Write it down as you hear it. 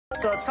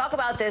So let's talk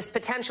about this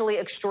potentially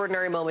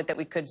extraordinary moment that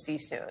we could see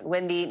soon,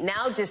 when the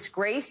now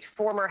disgraced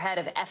former head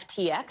of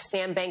FTX,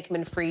 Sam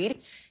Bankman-Fried,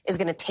 is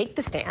going to take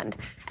the stand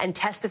and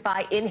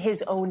testify in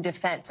his own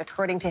defense,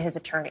 according to his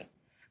attorney.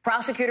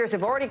 Prosecutors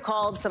have already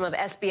called some of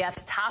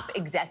SBF's top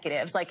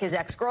executives, like his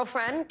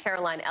ex-girlfriend,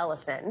 Caroline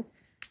Ellison,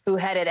 who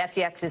headed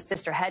FTX's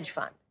sister hedge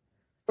fund.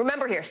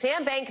 Remember here,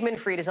 Sam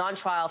Bankman-Fried is on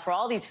trial for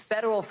all these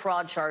federal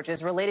fraud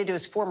charges related to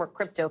his former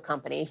crypto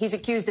company. He's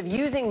accused of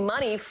using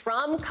money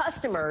from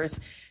customers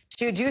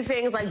to do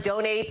things like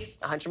donate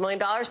 $100 million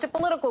to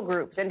political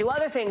groups and do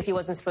other things he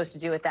wasn't supposed to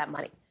do with that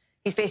money.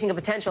 He's facing a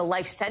potential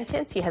life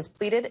sentence. He has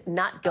pleaded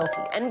not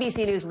guilty.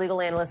 NBC News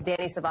legal analyst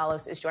Danny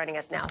Cevallos is joining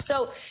us now.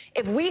 So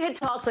if we had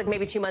talked like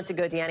maybe 2 months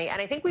ago, Danny,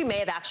 and I think we may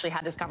have actually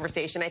had this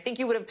conversation, I think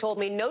you would have told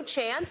me no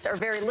chance or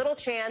very little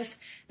chance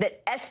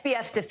that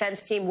SBF's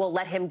defense team will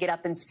let him get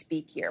up and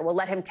speak here, will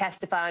let him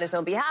testify on his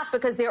own behalf,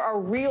 because there are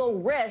real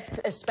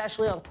risks,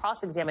 especially on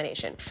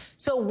cross-examination.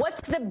 So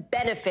what's the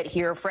benefit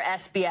here for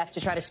SBF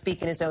to try to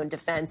speak in his own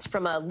defense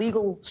from a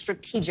legal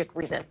strategic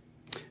reason?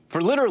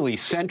 For literally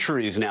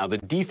centuries now, the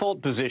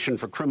default position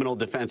for criminal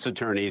defense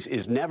attorneys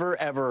is never,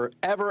 ever,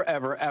 ever,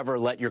 ever, ever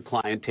let your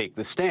client take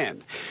the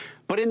stand.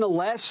 But in the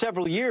last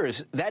several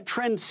years, that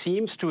trend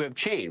seems to have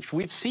changed.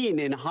 We've seen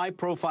in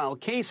high-profile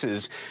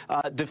cases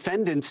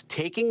defendants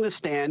taking the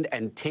stand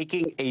and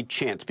taking a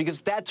chance,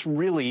 because that's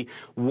really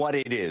what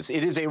it is.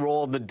 It is a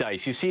roll of the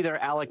dice. You see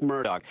there Alec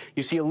Murdaugh.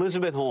 You see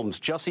Elizabeth Holmes,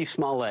 Jussie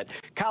Smollett.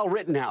 Kyle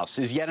Rittenhouse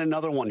is yet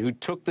another one who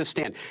took the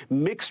stand.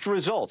 Mixed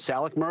results.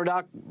 Alec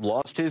Murdaugh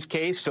lost his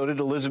case. So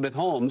did Elizabeth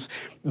Holmes.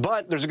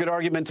 But there's a good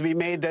argument to be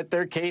made that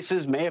their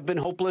cases may have been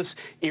hopeless,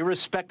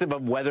 irrespective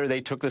of whether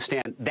they took the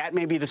stand. That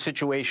may be the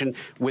situation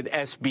with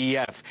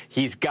SBF.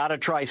 He's got to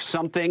try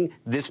something.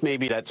 This may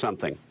be that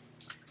something.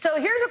 So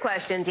here's a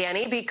question,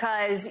 Danny,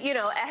 because, you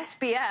know,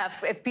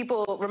 SBF, if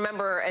people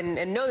remember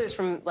and know this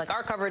from like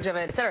our coverage of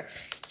it, et cetera,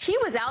 he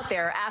was out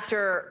there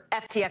after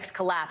FTX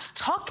collapsed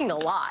talking a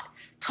lot,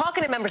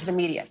 talking to members of the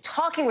media,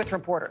 talking with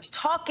reporters,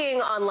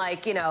 talking on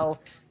like, you know,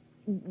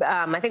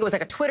 I think it was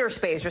like a Twitter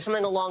space or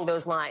something along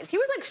those lines. He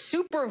was like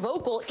super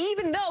vocal,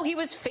 even though he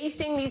was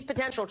facing these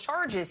potential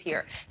charges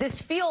here.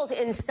 This feels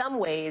in some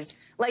ways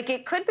like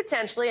it could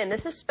potentially, and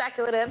this is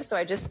speculative, so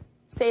I just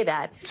say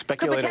that,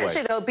 could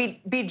potentially, though,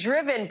 be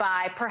driven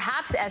by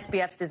perhaps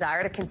SBF's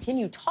desire to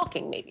continue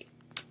talking, maybe.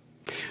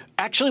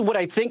 Actually, what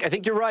I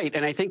think you're right.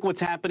 And I think what's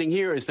happening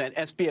here is that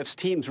SBF's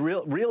teams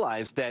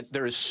realize that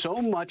there is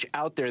so much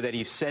out there that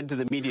he said to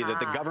the media that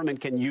the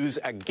government can use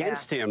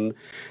against him,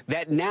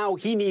 that now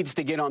he needs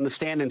to get on the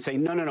stand and say,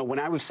 no, no, no, when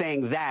I was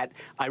saying that,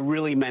 I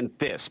really meant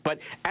this. But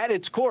at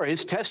its core,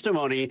 his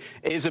testimony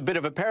is a bit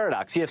of a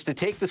paradox. He has to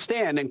take the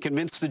stand and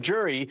convince the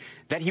jury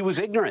that he was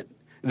ignorant,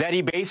 that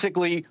he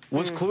basically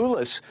was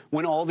clueless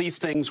when all these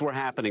things were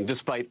happening.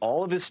 Despite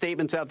all of his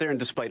statements out there and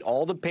despite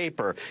all the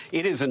paper,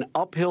 it is an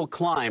uphill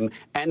climb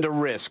and a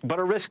risk, but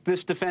a risk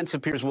this defense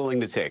appears willing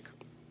to take.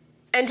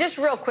 And just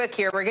real quick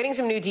here, we're getting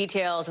some new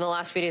details in the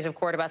last few days of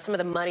court about some of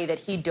the money that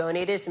he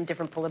donated to some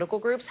different political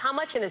groups. How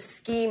much in the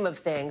scheme of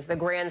things, the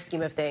grand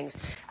scheme of things,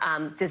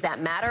 does that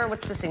matter?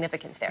 What's the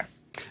significance there?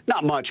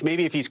 Not much.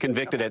 Maybe if he's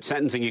convicted at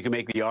sentencing, you can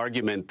make the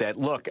argument that,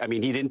 look, I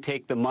mean, he didn't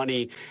take the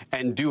money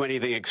and do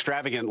anything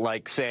extravagant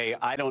like, say,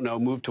 I don't know,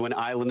 move to an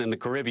island in the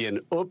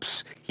Caribbean.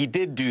 Oops, he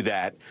did do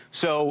that.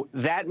 So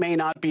that may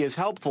not be as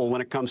helpful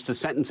when it comes to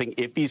sentencing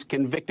if he's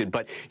convicted.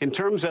 But in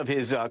terms of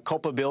his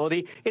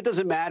culpability, it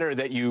doesn't matter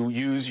that you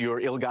use your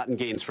ill-gotten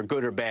gains for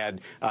good or bad.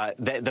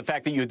 The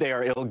fact that they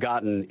are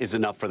ill-gotten is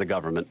enough for the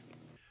government.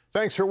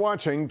 Thanks for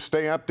watching.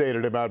 Stay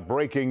updated about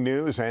breaking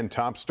news and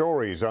top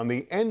stories on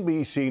the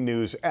NBC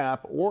News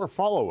app or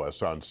follow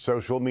us on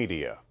social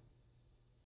media.